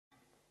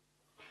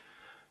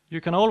You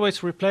can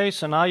always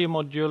replace an I/O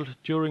module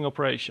during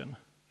operation.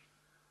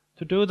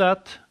 To do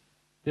that,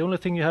 the only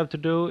thing you have to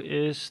do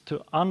is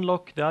to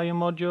unlock the I/O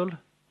module.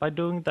 By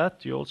doing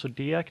that, you also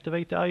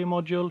deactivate the I/O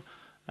module,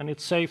 and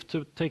it's safe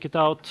to take it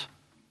out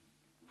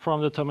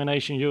from the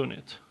termination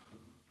unit.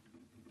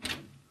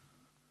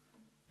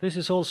 This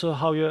is also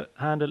how you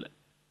handle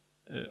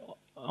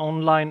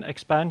online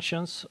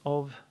expansions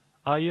of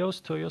I/Os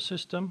to your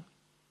system.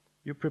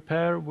 You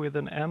prepare with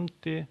an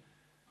empty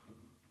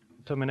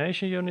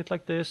termination unit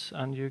like this,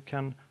 and you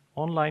can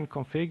online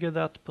configure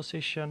that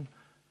position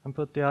and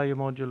put the I/O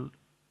module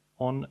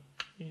on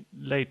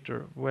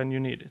later when you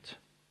need it.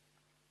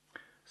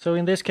 So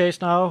in this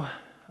case now,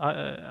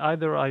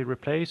 either I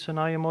replace an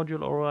I/O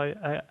module or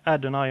I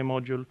add an I/O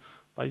module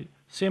by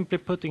simply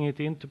putting it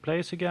into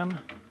place again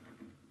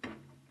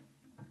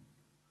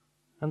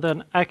and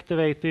then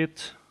activate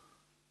it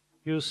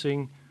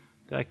using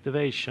the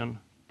activation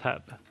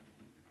tab.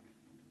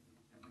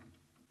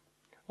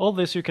 All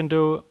this you can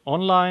do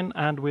online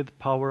and with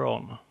power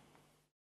on.